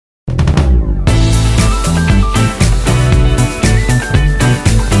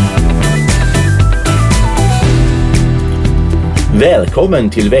Välkommen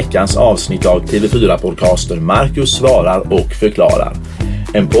till veckans avsnitt av TV4-podcasten Marcus svarar och förklarar.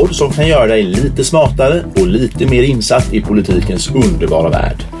 En podd som kan göra dig lite smartare och lite mer insatt i politikens underbara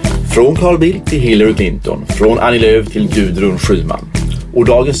värld. Från Carl Bildt till Hillary Clinton, från Annie Lööf till Gudrun Schyman. Och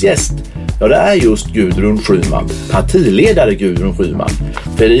dagens gäst, ja det är just Gudrun Schyman, partiledare Gudrun Schyman.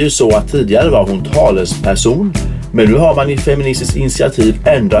 För det är ju så att tidigare var hon talesperson, men nu har man i Feministiskt initiativ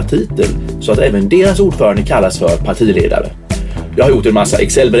ändrat titel så att även deras ordförande kallas för partiledare. Jag har gjort en massa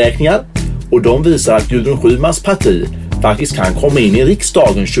Excel-beräkningar och de visar att Gudrun Schymans parti faktiskt kan komma in i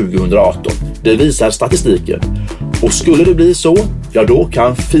riksdagen 2018. Det visar statistiken. Och skulle det bli så, ja då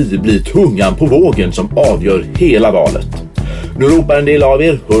kan Fi bli tungan på vågen som avgör hela valet. Nu ropar en del av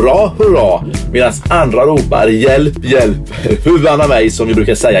er hurra, hurra, medan andra ropar hjälp, hjälp, huvan av mig som vi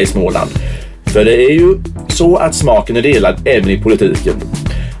brukar säga i Småland. För det är ju så att smaken är delad även i politiken.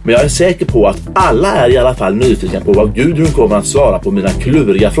 Men jag är säker på att alla är i alla fall nyfikna på vad Gudrun kommer att svara på mina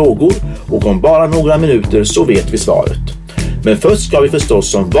kluriga frågor, och om bara några minuter så vet vi svaret. Men först ska vi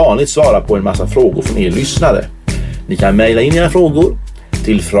förstås som vanligt svara på en massa frågor från er lyssnare. Ni kan mejla in era frågor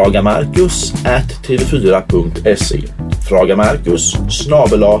till fragamarcus@tv4.se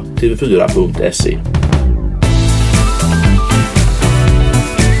fragamarcus@tv4.se.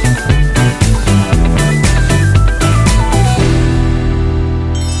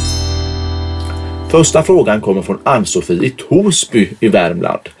 Första frågan kommer från Ann-Sofie i Torsby i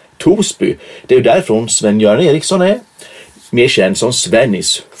Värmland. Torsby, det är ju därifrån Sven-Göran Eriksson är, mer känd som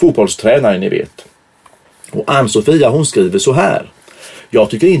Svennis, fotbollstränare ni vet. Och Ann-Sofia hon skriver så här: jag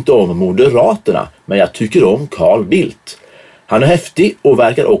tycker inte om Moderaterna, men jag tycker om Carl Bildt. Han är häftig och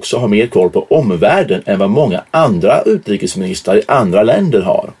verkar också ha mer koll på omvärlden än vad många andra utrikesministrar i andra länder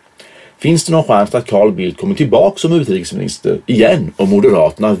har. Finns det någon chans att Carl Bildt kommer tillbaka som utrikesminister igen om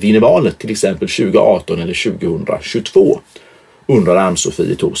Moderaterna vinner valet till exempel 2018 eller 2022? Undrar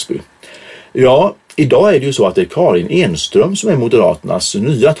Ann-Sofie i Torsby. Ja, idag är det ju så att det är Karin Enström som är Moderaternas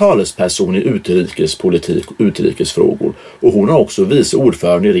nya talesperson i utrikespolitik och utrikesfrågor. Och hon är också vice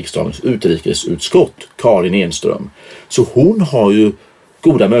ordförande i riksdagens utrikesutskott, Karin Enström. Så hon har ju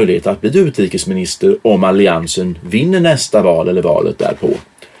goda möjligheter att bli utrikesminister om alliansen vinner nästa val eller valet därpå.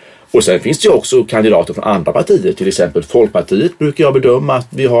 Och sen finns det ju också kandidater från andra partier, till exempel Folkpartiet brukar jag bedöma att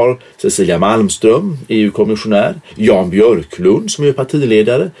vi har Cecilia Malmström, EU-kommissionär, Jan Björklund som är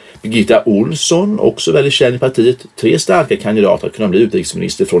partiledare, Birgitta Olsson, också väldigt känd i partiet, 3 starka kandidater att kunna bli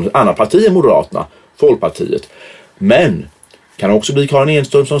utrikesminister från ett annat parti än Moderaterna, Folkpartiet. Men kan också bli Karin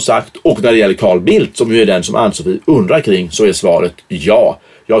Enström som sagt, och när det gäller Carl Bildt som ju är den som Ann-Sofie undrar kring så är svaret ja.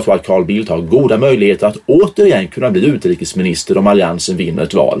 Jag tror att Carl Bildt har goda möjligheter att återigen kunna bli utrikesminister om alliansen vinner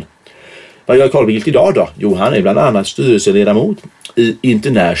ett val. Vad gör Carl Bildt idag då? Jo, han är bland annat styrelseledamot i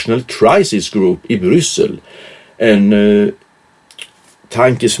International Crisis Group i Bryssel. En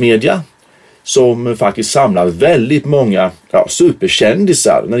tankesmedja som faktiskt samlar väldigt många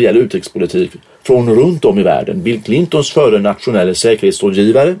superkändisar när det gäller utrikespolitik från runt om i världen. Bill Clintons förre nationella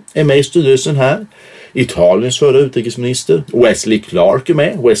säkerhetsrådgivare är med i styrelsen här. Italiens förre utrikesminister Wesley Clark är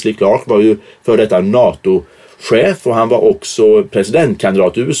med. Wesley Clark var ju för detta NATO-chef och han var också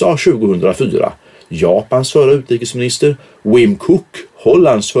presidentkandidat i USA 2004. Japans förra utrikesminister Wim Cook,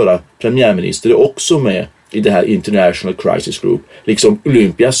 Hollands förra premiärminister, är också med i det här International Crisis Group. Liksom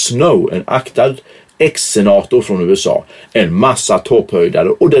Olympia Snow, en aktad ex-senator från USA. En massa topphöjdare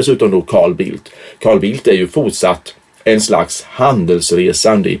och dessutom då Carl Bildt. Carl Bildt är ju fortsatt en slags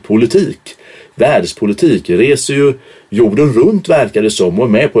handelsresande i politik. Världspolitik, reser ju jorden runt verkar det som och är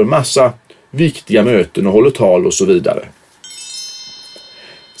med på en massa viktiga möten och håller tal och så vidare.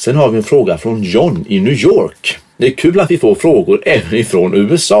 Sen har vi en fråga från John i New York. Det är kul att vi får frågor även ifrån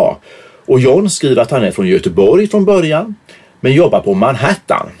USA. Och John skriver att han är från Göteborg från början men jobbar på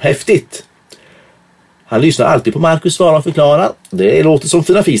Manhattan. Häftigt! Han lyssnar alltid på Marcus svarar och förklarar. Det låter som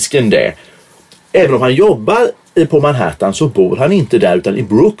fina fisken det. Även om han jobbar på Manhattan så bor han inte där utan i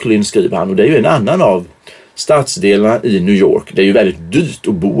Brooklyn skriver han. Och det är ju en annan av stadsdelarna i New York. Det är ju väldigt dyrt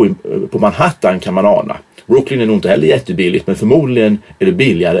att bo på Manhattan kan man ana. Brooklyn är nog inte heller jättebilligt men förmodligen är det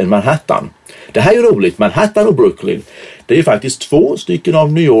billigare än Manhattan. Det här är ju roligt. Manhattan och Brooklyn. Det är ju faktiskt 2 stycken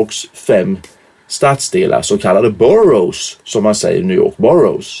av New Yorks 5 stadsdelar så kallade boroughs som man säger i New York.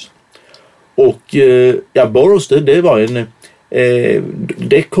 Boroughs. Och boroughs det var en...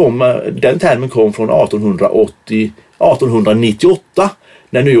 den termen kom från 1898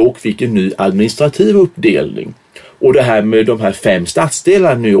 när New York fick en ny administrativ uppdelning. Och det här med de här 5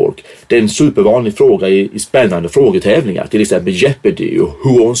 stadsdelarna i New York, det är en supervanlig fråga i spännande frågetävlingar. Till exempel Jeopardy och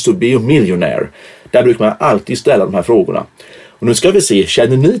Who Wants to be a Millionaire. Där brukar man alltid ställa de här frågorna. Och nu ska vi se,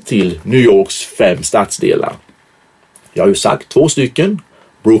 känner ni till New Yorks 5 stadsdelar? Jag har ju sagt 2 stycken,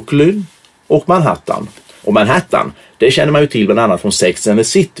 Brooklyn och Manhattan. Och Manhattan, det känner man ju till bland annat från Sex and the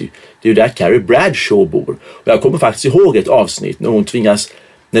City. Det är ju där Carrie Bradshaw bor. Och jag kommer faktiskt ihåg ett avsnitt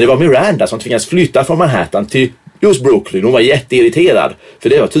när det var Miranda som tvingades flytta från Manhattan till just Brooklyn. Hon var jätteirriterad, för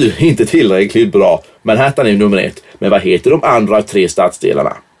det var tydligen inte tillräckligt bra. Manhattan är ju nummer 1. Men vad heter de andra 3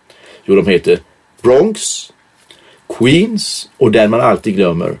 stadsdelarna? Jo, de heter Bronx, Queens och den man alltid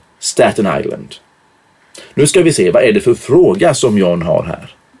glömmer, Staten Island. Nu ska vi se, vad är det för fråga som John har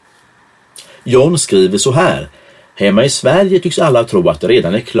här? John skriver så här: hemma i Sverige tycks alla tro att det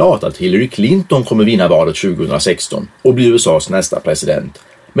redan är klart att Hillary Clinton kommer vinna valet 2016 och bli USAs nästa president.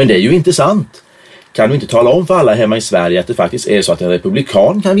 Men det är ju inte sant. Kan du inte tala om för alla hemma i Sverige att det faktiskt är så att en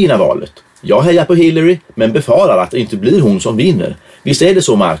republikan kan vinna valet? Jag hejar på Hillary, men befarar att det inte blir hon som vinner. Visst är det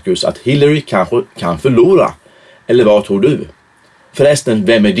så, Marcus, att Hillary kanske kan förlora? Eller vad tror du? Förresten,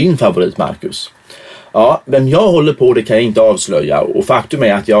 vem är din favorit, Marcus? Ja, vem jag håller på det kan jag inte avslöja, och faktum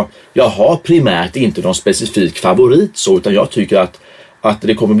är att jag har primärt inte någon specifik favorit så, utan jag tycker att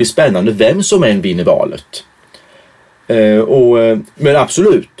det kommer bli spännande vem som än vinner valet. Men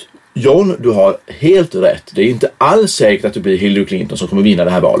absolut, John, du har helt rätt. Det är inte alls säkert att det blir Hillary Clinton som kommer vinna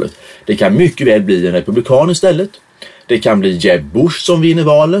det här valet. Det kan mycket väl bli en republikan istället. Det kan bli Jeb Bush som vinner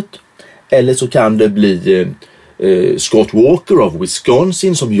valet. Eller så kan det bli Scott Walker av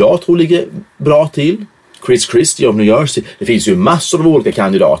Wisconsin, som jag tror ligger bra till. Chris Christie av New Jersey. Det finns ju massor av olika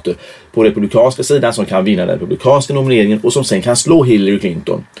kandidater på republikanska sidan som kan vinna den republikanska nomineringen och som sen kan slå Hillary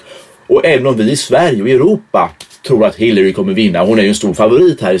Clinton. Och även om vi i Sverige och i Europa tror att Hillary kommer vinna, hon är ju en stor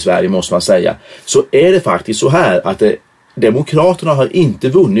favorit här i Sverige måste man säga, så är det faktiskt så här att Demokraterna har inte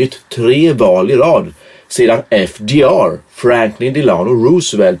vunnit 3 val i rad sedan FDR, Franklin Delano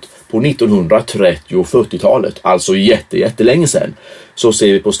Roosevelt, på 1930- och 40-talet, alltså jättelänge sedan. Så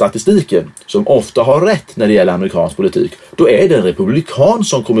ser vi på statistiken, som ofta har rätt när det gäller amerikansk politik, då är det en republikan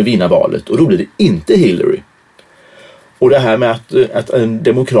som kommer vinna valet, och då blir det inte Hillary. Och det här med att en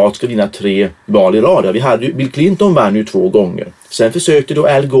demokrat ska vinna 3 val i rad. Bill Clinton vann ju 2 gånger. Sen försökte då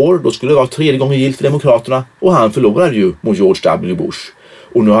Al Gore, då skulle det vara 3:e gången gilt för demokraterna, och han förlorade ju mot George W. Bush.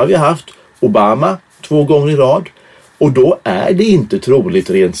 Och nu har vi haft Obama 2 gånger i rad. Och då är det inte troligt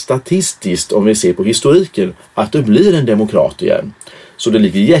rent statistiskt, om vi ser på historiken, att det blir en demokrat igen. Så det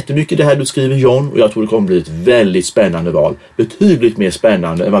ligger jättemycket i det här du skriver, John, och jag tror det kommer bli ett väldigt spännande val. Betydligt mer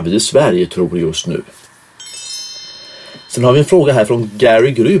spännande än vad vi i Sverige tror just nu. Sen har vi en fråga här från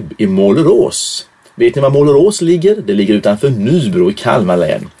Gary Grubb i Målerås. Vet ni var Målerås ligger? Det ligger utanför Nybro i Kalmar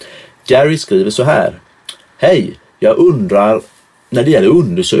län. Gary skriver så här: hej, jag undrar när det gäller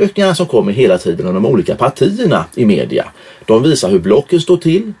undersökningar som kommer hela tiden om de olika partierna i media. De visar hur blocken står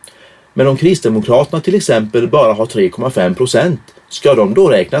till. Men om Kristdemokraterna till exempel bara har 3,5%, ska de då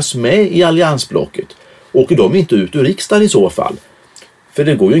räknas med i alliansblocket? Åker de inte ut ur riksdagen i så fall? För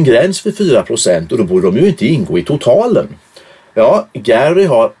det går ju en gräns för 4% och då borde de ju inte ingå i totalen. Ja, Gary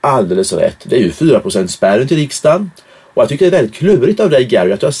har alldeles rätt. Det är ju 4%-spärren till riksdagen. Och jag tycker det är väldigt klurigt av dig,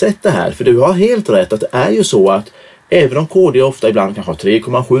 Gary, att du har sett det här. För du har helt rätt att det är ju så att även om KD ofta ibland kanske har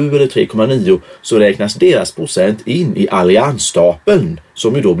 3,7 eller 3,9, så räknas deras procent in i alliansstapeln,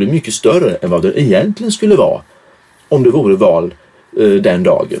 som ju då blir mycket större än vad det egentligen skulle vara om det vore val den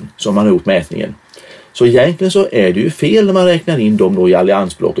dagen som man har gjort mätningen. Så egentligen så är det ju fel när man räknar in dem då i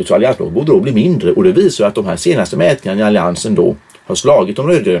alliansblocket, så alliansblocket borde då bli mindre, och det visar att de här senaste mätningarna i alliansen då har slagit de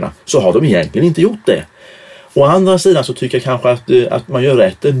rödgröna, så har de egentligen inte gjort det. Å andra sidan så tycker jag kanske att man gör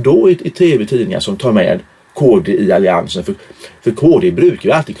rätt ändå i tv-tidningar som tar med KD i alliansen, för KD brukar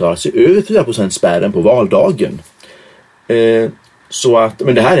ju alltid klara sig över 4%-spärren på valdagen.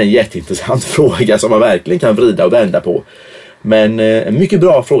 Men det här är en jätteintressant fråga som man verkligen kan vrida och vända på. Men en mycket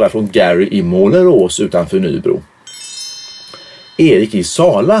bra fråga från Gary i Målerås utanför Nybro. Erik i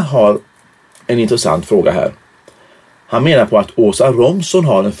Sala har en intressant fråga här. Han menar på att Åsa Romson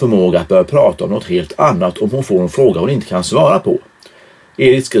har en förmåga att börja prata om något helt annat om hon får en fråga hon inte kan svara på.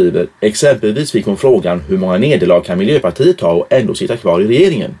 Erik skriver, exempelvis fick hon frågan hur många nederlag kan Miljöpartiet ta och ändå sitta kvar i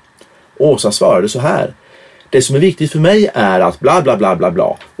regeringen. Åsa svarade så här: det som är viktigt för mig är att bla bla bla bla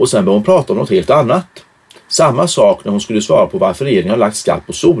bla, och sen började hon prata om något helt annat. Samma sak när hon skulle svara på varför regeringen har lagt skatt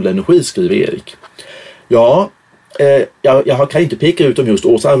på solenergi, skriver Erik. Ja, jag kan inte peka ut om just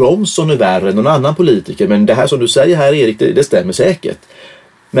Åsa Romson är värre än någon annan politiker, men det här som du säger här, Erik, det stämmer säkert.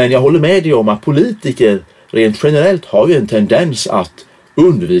 Men jag håller med dig om att politiker rent generellt har ju en tendens att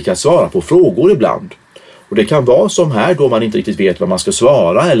undvika att svara på frågor ibland. Och det kan vara som här då man inte riktigt vet vad man ska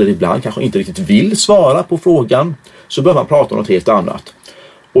svara, eller ibland kanske inte riktigt vill svara på frågan, så bör man prata om något helt annat.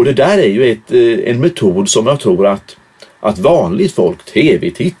 Och det där är ju en metod som jag tror att vanligt folk,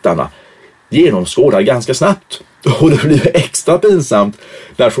 tv-tittarna, genomskådar ganska snabbt. Och det blir extra pinsamt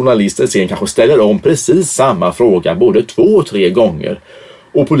när journalister sen kanske ställer om precis samma fråga både 2 och 3 gånger.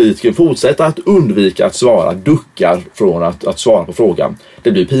 Och politikern fortsätter att undvika att svara, duckar från att svara på frågan.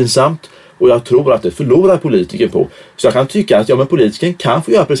 Det blir pinsamt och jag tror att det förlorar politikern på. Så jag kan tycka att men politikern kan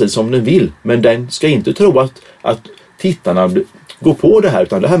få göra precis som den vill. Men den ska inte tro att tittarna går på det här,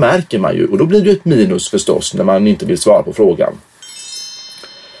 utan det här märker man ju. Och då blir det ett minus förstås när man inte vill svara på frågan.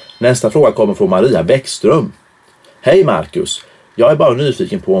 Nästa fråga kommer från Maria Bäckström. Hej Marcus, jag är bara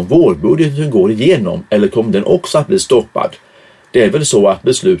nyfiken på om vårbudgeten går igenom eller kommer den också att bli stoppad? Det är väl så att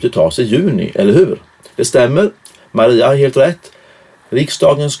beslutet tas i juni, eller hur? Det stämmer. Maria har helt rätt.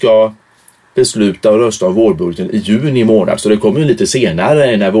 Riksdagen ska besluta och rösta om vårbudgeten i juni månad. Så det kommer ju lite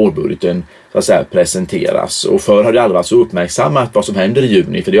senare när vårbudgeten så att säga presenteras. Och förr har det aldrig varit så uppmärksammat vad som händer i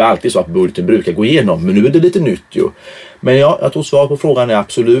juni. För det är alltid så att budgeten brukar gå igenom. Men nu är det lite nytt ju. Men jag tror svar på frågan är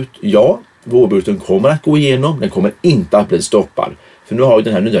absolut ja. Vårbudgeten kommer att gå igenom. Den kommer inte att bli stoppad. För nu har ju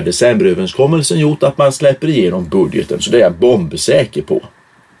den här nya decemberöverenskommelsen gjort att man släpper igenom budgeten. Så det är jag bombsäker på.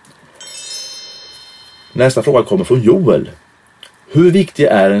 Nästa fråga kommer från Joel. Hur viktig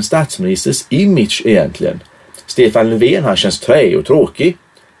är en statsministers image egentligen? Stefan Löfven, han känns trä och tråkig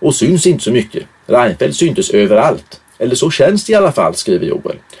och syns inte så mycket. Reinfeldt syntes överallt. Eller så känns det i alla fall, skriver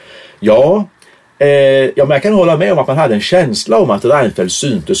Joel. Men jag kan hålla med om att man hade en känsla om att Reinfeldt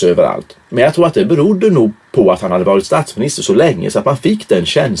syntes överallt. Men jag tror att det berodde nog på att han hade varit statsminister så länge så att man fick den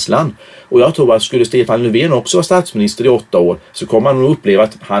känslan. Och jag tror att skulle Stefan Löfven också vara statsminister i 8 år så kommer man nog uppleva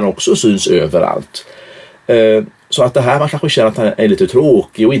att han också syns överallt. Så att det här man kanske känner att han är lite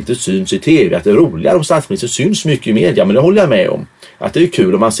tråkig och inte syns i tv. Att det är roligare om statsministern syns mycket i media. Men det håller jag med om. Att det är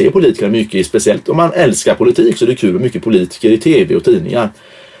kul om man ser politiker mycket. Speciellt om man älskar politik så är det kul med mycket politiker i tv och tidningar.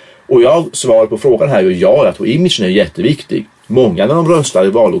 Och jag svarar på frågan här är ja. Jag tror imagen är jätteviktig. Många när de röstar i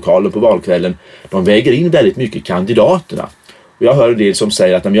vallokalen på valkvällen. De väger in väldigt mycket kandidaterna. Och jag hör en del som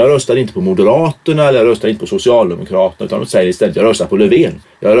säger att jag röstar inte på Moderaterna eller jag röstar inte på Socialdemokraterna. Utan de säger istället jag röstar på Löfven.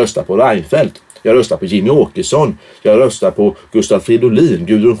 Jag röstar på Reinfeldt. Jag röstar på Jimmy Åkesson. Jag röstar på Gustav Fridolin,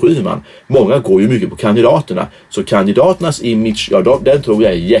 Gudrun Schyman. Många går ju mycket på kandidaterna. Så kandidaternas image, den tror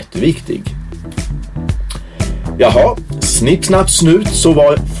jag är jätteviktig. Jaha, snipp, snapp, snut så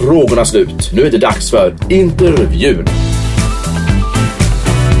var frågorna slut. Nu är det dags för intervjun.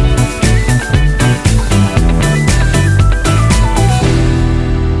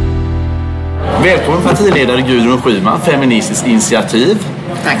 Välkommen partiledare Gudrun Schyman, Feministiskt initiativ.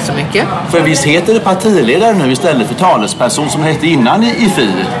 Tack så mycket. För visst heter det partiledare nu istället för talesperson som hette innan i FI?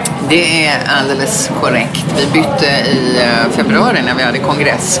 Det är alldeles korrekt. Vi bytte i februari när vi hade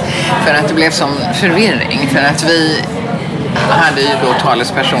kongress för att det blev som förvirring. För att vi hade ju då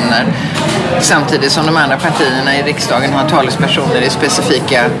talespersoner samtidigt som de andra partierna i riksdagen har talespersoner i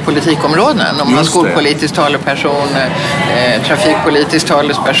specifika politikområden. De har skolpolitisk talesperson, trafikpolitisk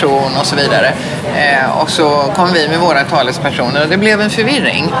talesperson och så vidare. Och så kom vi med våra talespersoner och det blev en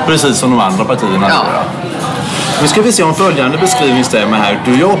förvirring. Precis som de andra partierna gjorde. Nu ska vi se om följande beskrivning stämmer här.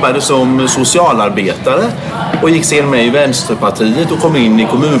 Du jobbade som socialarbetare och gick sen med i Vänsterpartiet och kom in i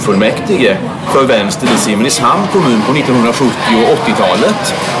kommunfullmäktige för Vänster i Simrishamn kommun på 1970- och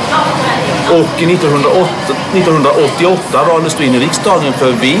 80-talet. Och 1988 valdes du in i riksdagen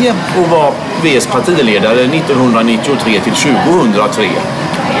för V och var Vs partiledare 1993 till 2003.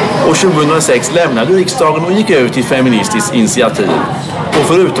 Och 2006 lämnade du riksdagen och gick över till Feministiskt initiativ. Och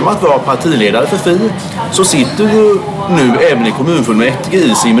förutom att vara partiledare för FI så sitter du nu även i kommunfullmäktige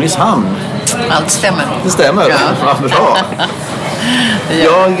i Simrishamn. Allt stämmer. Det stämmer? Ja. Vad bra.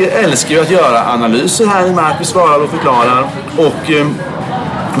 Jag älskar ju att göra analyser här i Marcus svarar och förklarar. Och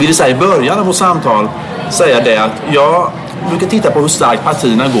vill säga i början av vårt samtal säga det att jag brukar titta på hur starkt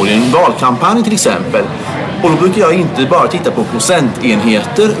partierna går i en valkampanj till exempel. Och då brukar jag inte bara titta på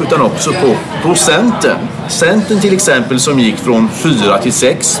procentenheter utan också på procenten. Centern till exempel som gick från 4 till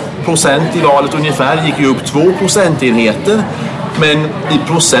 6% i valet ungefär gick ju upp 2 procentenheter. Men i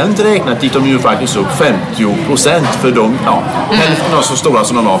procent räknat gick de ju faktiskt upp 50% för dem, hälften av så stora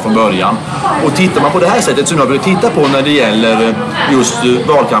som de var från början. Och tittar man på det här sättet som jag vill titta på när det gäller just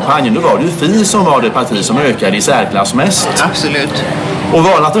valkampanjen, då var det ju FI som var det parti som ökade i särklass mest. Absolut. Och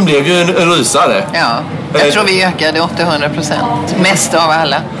valnatten blev ju en rysare. Ja, jag tror vi ökade 800%. Mest av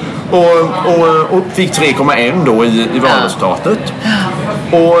alla. Och fick 3,1 då i valresultatet.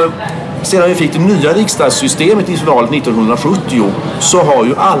 Och sedan vi fick det nya riksdagssystemet i valet 1970 så har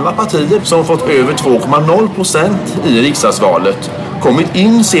ju alla partier som fått över 2,0% i riksdagsvalet kommit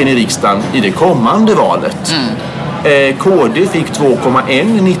in sen i riksdagen i det kommande valet. KD fick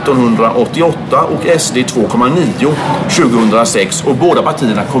 2,1 1988 och SD 2,9 2006. Och båda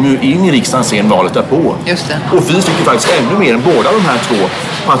partierna kom ju in i riksdagen sen valet därpå. Just det. Och vi fick ju faktiskt ännu mer än båda de här två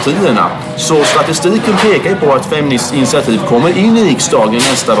partierna. Så statistiken pekar ju på att Feministiskt initiativ kommer in i riksdagen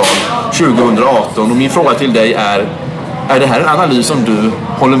nästa val 2018. Och min fråga till dig är det här en analys som du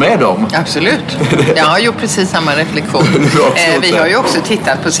håller med om? Absolut. Jag har gjort precis samma reflektion. Vi har ju också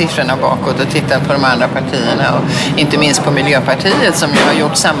tittat på siffrorna bakåt och tittat på de andra partierna och inte minst på Miljöpartiet som ju har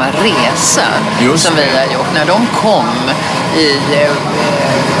gjort samma resa som vi har gjort. När de kom i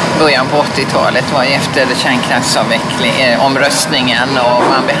början på 80-talet var efter omröstningen och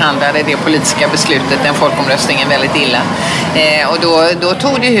man behandlade det politiska beslutet, den folkomröstningen, väldigt illa. Och då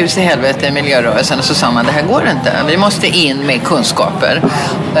tog det hus i helvete i miljörörelsen och så sa man, det här går inte. Vi måste in med kunskaper.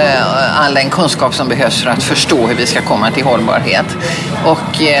 All den kunskap som behövs för att förstå hur vi ska komma till hållbarhet.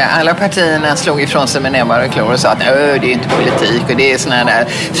 Och alla partierna slog ifrån sig med näbbar och klor och sa att det är inte politik och det är såna där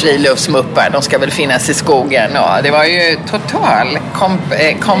friluftsmuppar, de ska väl finnas i skogen. Ja, det var ju total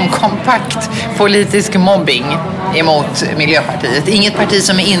kompakt politisk mobbing emot Miljöpartiet. Inget parti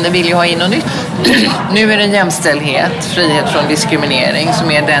som är inne vill ju ha in något nytt. Nu är det jämställdhet, frihet från diskriminering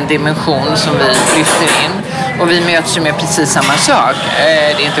som är den dimension som vi lyfter in. Och vi möts ju med precis samma sak.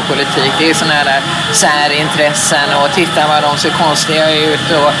 Det är inte politik, det är sådana här särintressen och titta vad de ser konstiga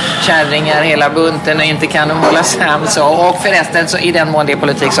ut och kärringar hela bunten och inte kan de hålla sams. Och förresten så i den mån det är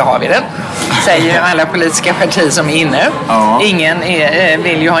politik så har vi den. Säger alla politiska partier som är inne. Ja. Ingen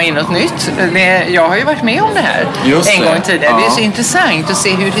vill ju ha in något nytt. Jag har ju varit med om det här en gång tidigare. Ja. Det är så intressant att se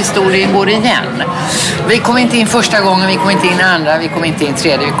hur historien går igen. Vi kommer inte in första gången, vi kommer inte in andra, vi kommer inte in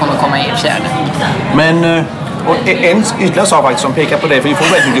tredje, vi kommer komma in fjärde. Men och en ytterligare sak faktiskt som pekar på det, för vi får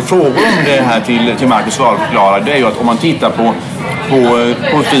väldigt mycket frågor om det här till Marcus valförklara, det är ju att om man tittar på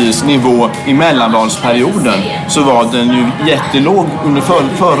FIs nivå i mellanvalsperioden så var den ju jättelåg under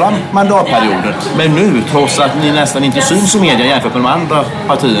förra mandatperioden. Men nu, trots att ni nästan inte syns i media jämfört med de andra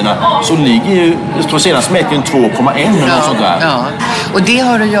partierna, så ligger ju, jag tror senast mätningen 2,1 eller något sånt där. Ja. Och det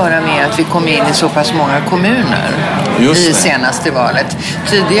har att göra med att vi kom in i så pass många kommuner i senaste valet.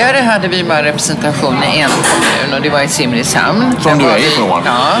 Tidigare hade vi bara representation i en kommun och det var i Simrishamn. Som du är ifrån?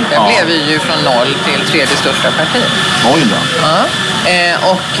 Ja, där blev vi ju från 0 till tredje största parti. Oj då. Ja.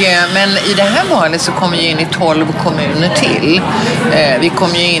 Men i det här valet så kom vi in i 12 kommuner till. Vi kom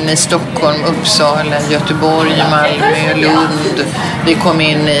ju in i Stockholm, Uppsala, Göteborg, Malmö, Lund. Vi kom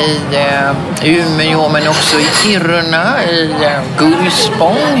in i Umeå men också i Kiruna, i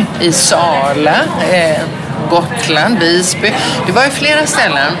Gullspång, i Sala, Gotland, Visby. Det var ju flera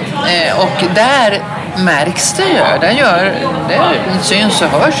ställen och där märks det ju. Det syns och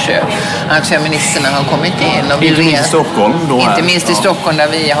hörs ju att feministerna har kommit in. Och inte minst i Stockholm då. Inte minst i Stockholm där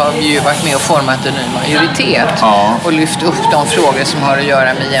vi har ju varit med och format en ny majoritet. Och lyft upp de frågor som har att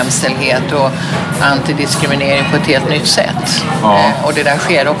göra med jämställdhet och antidiskriminering på ett helt nytt sätt. Och det där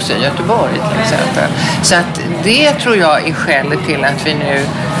sker också i Göteborg till exempel. Så att det tror jag är skälet till att vi nu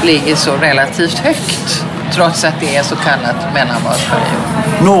ligger så relativt högt. Trots att det är så kallat mellanvalsperiod.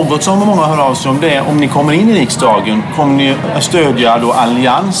 Något som många hör av sig om det, om ni kommer in i riksdagen, kommer ni att stödja då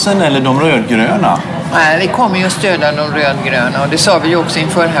alliansen eller de rödgröna? Nej, vi kommer ju att stödja de rödgröna och det sa vi ju också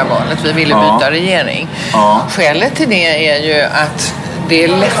inför det här valet. Vi ville byta regering. Skälet till det är ju att det är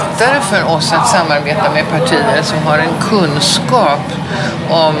lättare för oss att samarbeta med partier som har en kunskap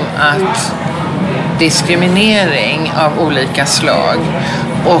om att diskriminering av olika slag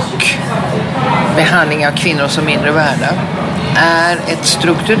och behandling av kvinnor som mindre värda är ett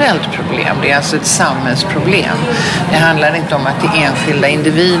strukturellt problem. Det är alltså ett samhällsproblem. Det handlar inte om att det är enskilda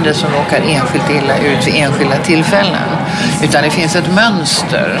individer som råkar enskilt illa ut vid enskilda tillfällen. Utan det finns ett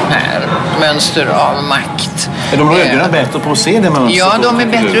mönster här. Mönster av makt. Är de rödgröna bättre på att se det mönstret? Ja, de är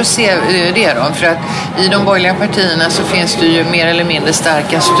bättre att se det då. För att i de borgerliga partierna så finns det ju mer eller mindre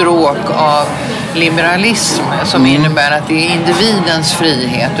starka stråk av liberalism som innebär att det är individens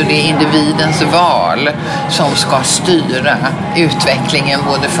frihet och det är individens val som ska styra utvecklingen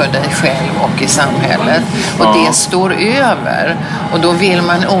både för dig själv och i samhället. Och det står över. Och då vill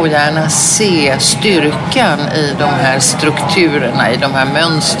man ogärna se styrkan i de här strukturerna, i de här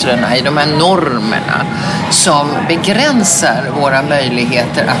mönstren, i de här normerna som begränsar våra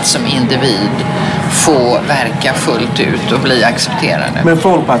möjligheter att som individ få verka fullt ut och bli accepterade. Men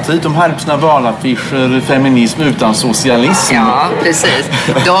Folkpartiet, de hade sina valaffischer feminism utan socialism. Ja, precis.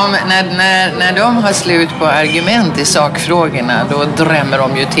 När de har slut på argument i sakfrågorna, då drämmer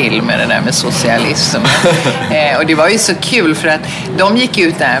de ju till med det där med socialism. Och det var ju så kul för att de gick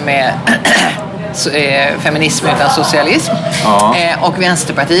ut där med feminism utan socialism. Ja. Och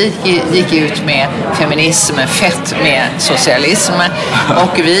Vänsterpartiet gick ut med feminism fett med socialism.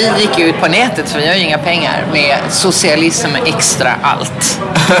 Och vi gick ut på nätet, för vi har ju inga pengar, med socialism extra allt.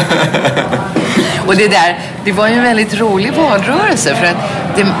 Och det var ju en väldigt rolig valrörelse, för att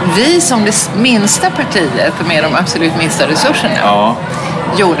vi som det minsta partiet med de absolut minsta resurserna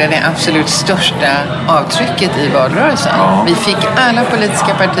gjorde det absolut största avtrycket i valrörelsen. Ja. Vi fick alla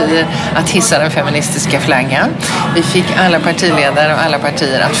politiska partier att hissa den feministiska flaggan. Vi fick alla partiledare och alla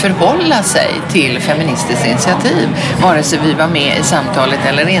partier att förhålla sig till feministiskt initiativ, vare sig vi var med i samtalet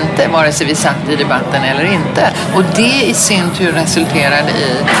eller inte, vare sig vi satt i debatten eller inte. Och det i sin tur resulterade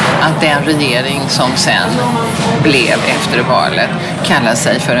i att den regering som sen blev efter valet kallar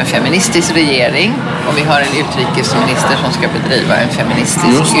sig för en feministisk regering, och vi har en utrikesminister som ska bedriva en feministisk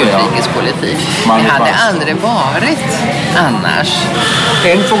utrikespolitik. Det hade aldrig varit annars.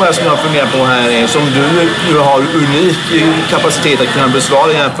 En fråga som jag funderar på här är, som du har unik kapacitet att kunna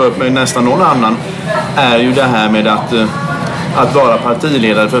besvara jämfört med nästan någon annan, är ju det här med att vara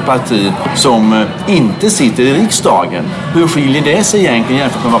partiledare för ett parti som inte sitter i riksdagen. Hur skiljer det sig egentligen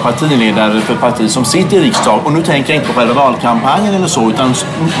jämfört med att vara partiledare för ett parti som sitter i riksdagen? Och nu tänker jag inte på själva valkampanjen eller så, utan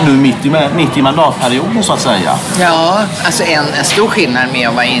nu mitt i mandatperioden så att säga. Ja, alltså en stor skillnad med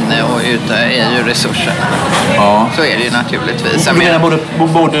att vara inne och ute är ju resurserna. Ja. Så är det ju naturligtvis. Du menar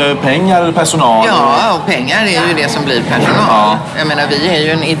både pengar och personal? Ja, och pengar är ju det som blir personal. Ja. Jag menar, vi är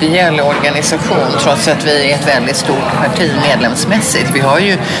ju en ideell organisation trots att vi är ett väldigt stort parti medlemsmässigt. Vi har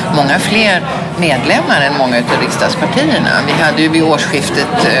ju många fler medlemmar än många av riksdagspartierna. Vi hade ju vid årsskiftet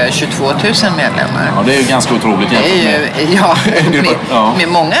 22 000 medlemmar. Ja, det är ju ganska otroligt. Det är ju, med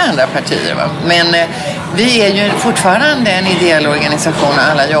många andra partier. Va? Men vi är ju fortfarande en ideell organisation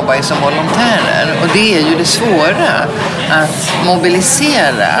och alla jobbar ju som volontärer. Och det är ju det svåra, att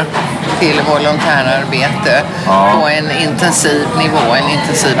mobilisera till volontärarbete på en intensiv nivå, en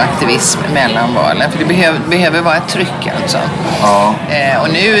intensiv aktivism mellan valen. För det behöver vara ett tryck alltså. Ja. Och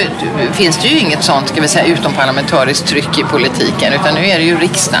nu finns det ju inget sånt, ska vi säga, utomparlamentariskt tryck i politiken, utan nu är det ju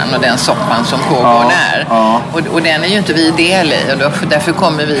riksdagen och den soppan som pågår där. Ja. Och den är ju inte vi del i, och därför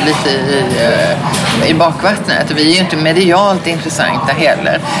kommer vi lite i bakvattnet. Vi är ju inte medialt intressanta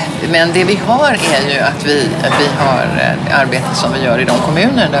heller. Men det vi har är ju att vi har arbete som vi gör i de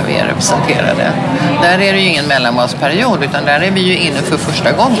kommuner där vi är representerade. Där är det ju ingen mellanvalsperiod, utan där är vi ju inne för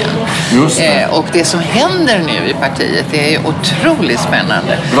första gången. Just det. Och det som händer nu i partiet är otroligt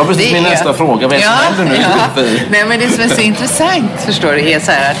spännande. Det var precis min nästa fråga. Vad är det som händer nu? Ja. Nej, men det som är så intressant, förstår du, är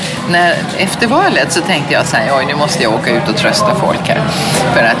så här att efter valet så tänkte jag så här, oj, nu måste jag åka ut och trösta folk här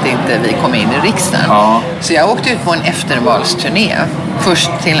för att inte vi kom in i riksdagen. Ja. Så jag åkte ut på en eftervalsturné. Först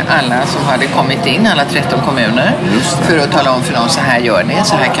till alla som hade kommit in, alla 13 kommuner, för att tala om för dem, så här gör ni,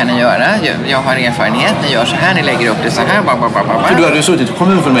 så här kan ni göra. Jag har erfarenhet, ni gör så här, ni lägger upp det så här. För du hade ju suttit i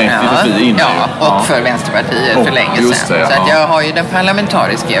kommunfullmäktige för FI innan. Ja, och för Vänsterpartiet för länge sedan. Så att jag har ju den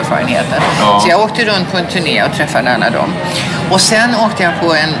parlamentariska erfarenheten. Ja. Så jag åkte runt på en turné och träffade alla dem. Och sen åkte jag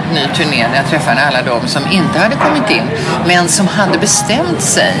på en ny turné där jag träffade alla dem som inte hade kommit in, men som hade bestämt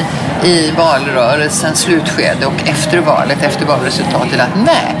sig i valrörelsens slutskede och efter valet, efter valresultatet, att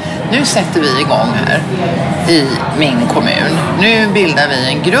nej, nu sätter vi igång här i min kommun. Nu bildar vi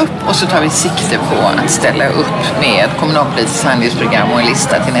en grupp och så tar vi sikte på att ställa upp med ett kommunalpolitiskt handlingsprogram och en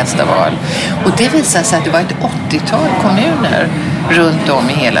lista till nästa val. Och det visade sig att det var ett 80-tal kommuner runt om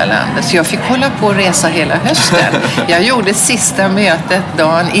i hela landet. Så jag fick hålla på och resa hela hösten. Jag gjorde sista mötet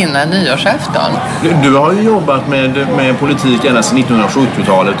dagen innan nyårsafton. Du har ju jobbat med politik ända sedan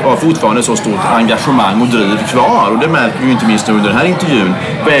 1970-talet och har fortfarande så stort engagemang och driv kvar. Och det märker vi ju inte minst under den här intervjun.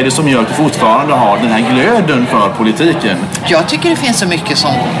 Vad är det som gör att du fortfarande har den här glöden för politiken? Jag tycker det finns så mycket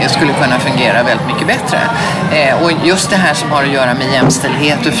som skulle kunna fungera väldigt mycket bättre. Och just det här som har att göra med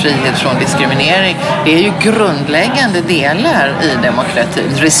jämställdhet och frihet från diskriminering, det är ju grundläggande delar i demokratin.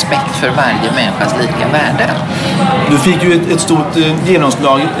 Respekt för varje människas lika värde. Du fick ju ett stort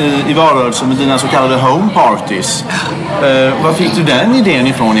genomslag i valrörelsen med dina så kallade home parties. Var fick du den idén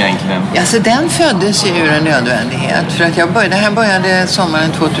ifrån egentligen? Alltså den föddes ju ur en nödvändighet. För att det här började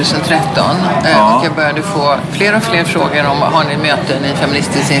sommaren 2013. Och jag började få fler och fler frågor om, har ni möten i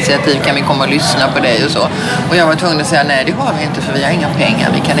Feministiskt initiativ, kan vi komma och lyssna på dig och så. Och jag var tvungen att säga, nej det har vi inte, för vi har inga pengar.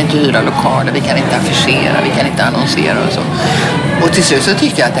 Vi kan inte hyra lokaler, vi kan inte affischera, vi kan inte annonsera och så. Och till slut så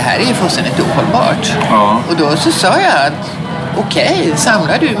tyckte jag att det här är ju fullständigt ohållbart. Ja. Och då så sa jag att okej,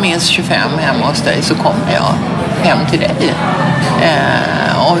 samlar du minst 25 hemma hos dig så kommer jag hem till dig.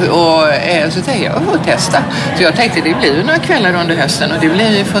 Så tänkte jag får testa. Så jag tänkte det blir ju några kvällar under hösten och det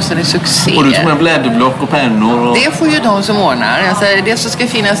blir ju fullständigt succé. Och du tog med blädderblock och pennor? Och... Det får ju de som ordnar. Alltså, det som ska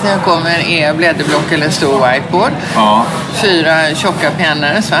finnas när jag kommer är blädderblock eller en stor whiteboard. Ja. 4 tjocka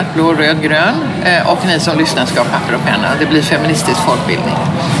pennor, svart, blå, röd, grön. Och ni som lyssnar ska ha papper och penna. Det blir feministisk folkbildning.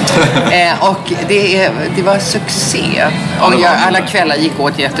 Och det var succé. Och alla kvällar gick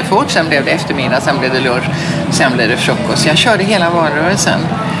åt jättefort. Sen blev det eftermiddag, sen blev det lunch, sen blev det frukost. Jag körde hela valrörelsen.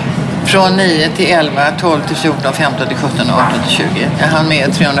 Från 9 till 11, 12 till 14, 15 till 17, 18 till 20. Jag hann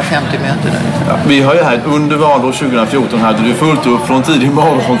med 350 möten. Ja, vi har ju här under valår 2014 hade du fullt upp från tidig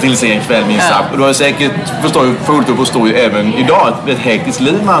morgon till sen kväll minst sagt. Och du har säkert fullt upp och står ju även idag ett hektiskt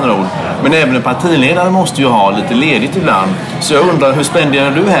liv med andra ord. Men även en partiledare måste ju ha lite ledigt ibland. Så jag undrar, hur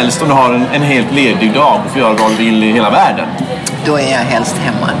spenderar du helst om du har en helt ledig dag och får göra vad du vill i hela världen? Då är jag helst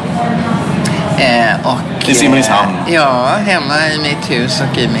hemma. I Simrishamn? Ja, hemma i mitt hus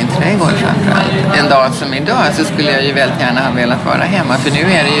och i min trädgård framförallt. En dag som idag så skulle jag ju väldigt gärna ha velat vara hemma. För nu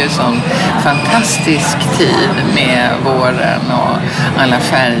är det ju sån fantastisk tid med våren och alla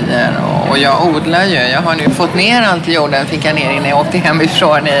färger. Och jag odlar ju. Jag har nu fått ner allt i jorden, fick jag ner innan jag åkte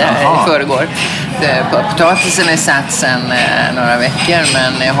hemifrån i förrgår. Potatisen är satt sedan några veckor,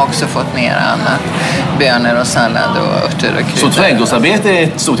 men jag har också fått ner annat. Bönor och sallad och örter och kryddor. Så trädgårdsarbete är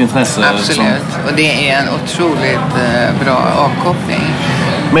ett stort intresse? Absolut. Och det är en otroligt bra avkoppling.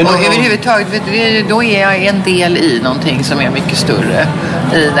 Men och överhuvudtaget, då är jag en del i någonting som är mycket större.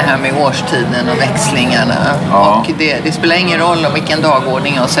 I det här med årstiden och växlingarna. Ja. Och det spelar ingen roll om vilken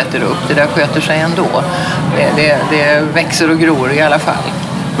dagordning jag sätter upp. Det där sköter sig ändå. Det växer och gror i alla fall.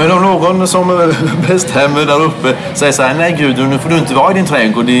 Men om någon som bestämmer där uppe säger så här: nej Gudrun, nu får du inte vara i din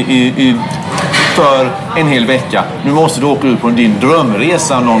trädgård för en hel vecka. Nu måste du åka ut på din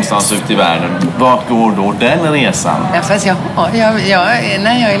drömresa någonstans ute i världen. Vart går då den resan? Ja, fast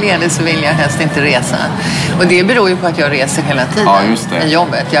när jag är ledig så vill jag helst inte resa. Och det beror ju på att jag reser hela tiden i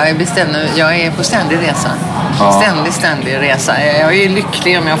jobbet. Jag är på ständig resa. Ja. Ständig resa. Jag är ju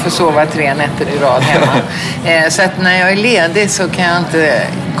lycklig om jag får sova 3 nätter i rad hemma. Så att när jag är ledig så kan jag inte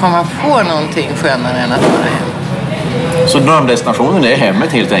komma på någonting skönare än att vara hemma. Så drömdestinationen är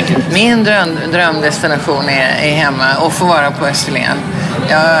hemmet helt enkelt? Min drömdestination är hemma och få vara på Österlen.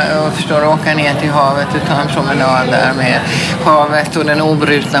 Jag förstår att åka ner till havet och ta en promenad där med havet och den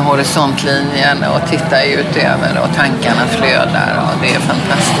obrutna horisontlinjen och titta ut över och tankarna flödar och det är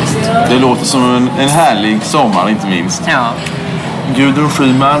fantastiskt. Det låter som en härlig sommar inte minst. Ja. Gudrun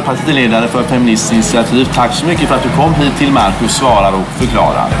Schyman, partiledare för Feministiskt initiativ. Tack så mycket för att du kom hit till Marcus svarar och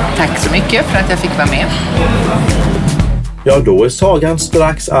förklarar. Tack så mycket för att jag fick vara med. Ja, då är sagan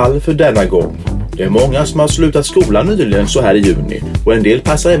strax all för denna gång. Det är många som har slutat skolan nyligen så här i juni och en del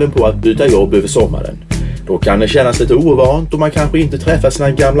passar även på att byta jobb över sommaren. Då kan det kännas lite ovant och man kanske inte träffar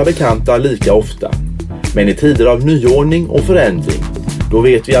sina gamla bekanta lika ofta. Men i tider av nyordning och förändring, då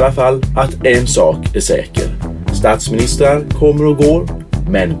vet vi i alla fall att en sak är säker. Statsministrar kommer och går,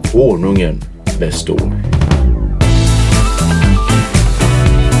 men konungen består.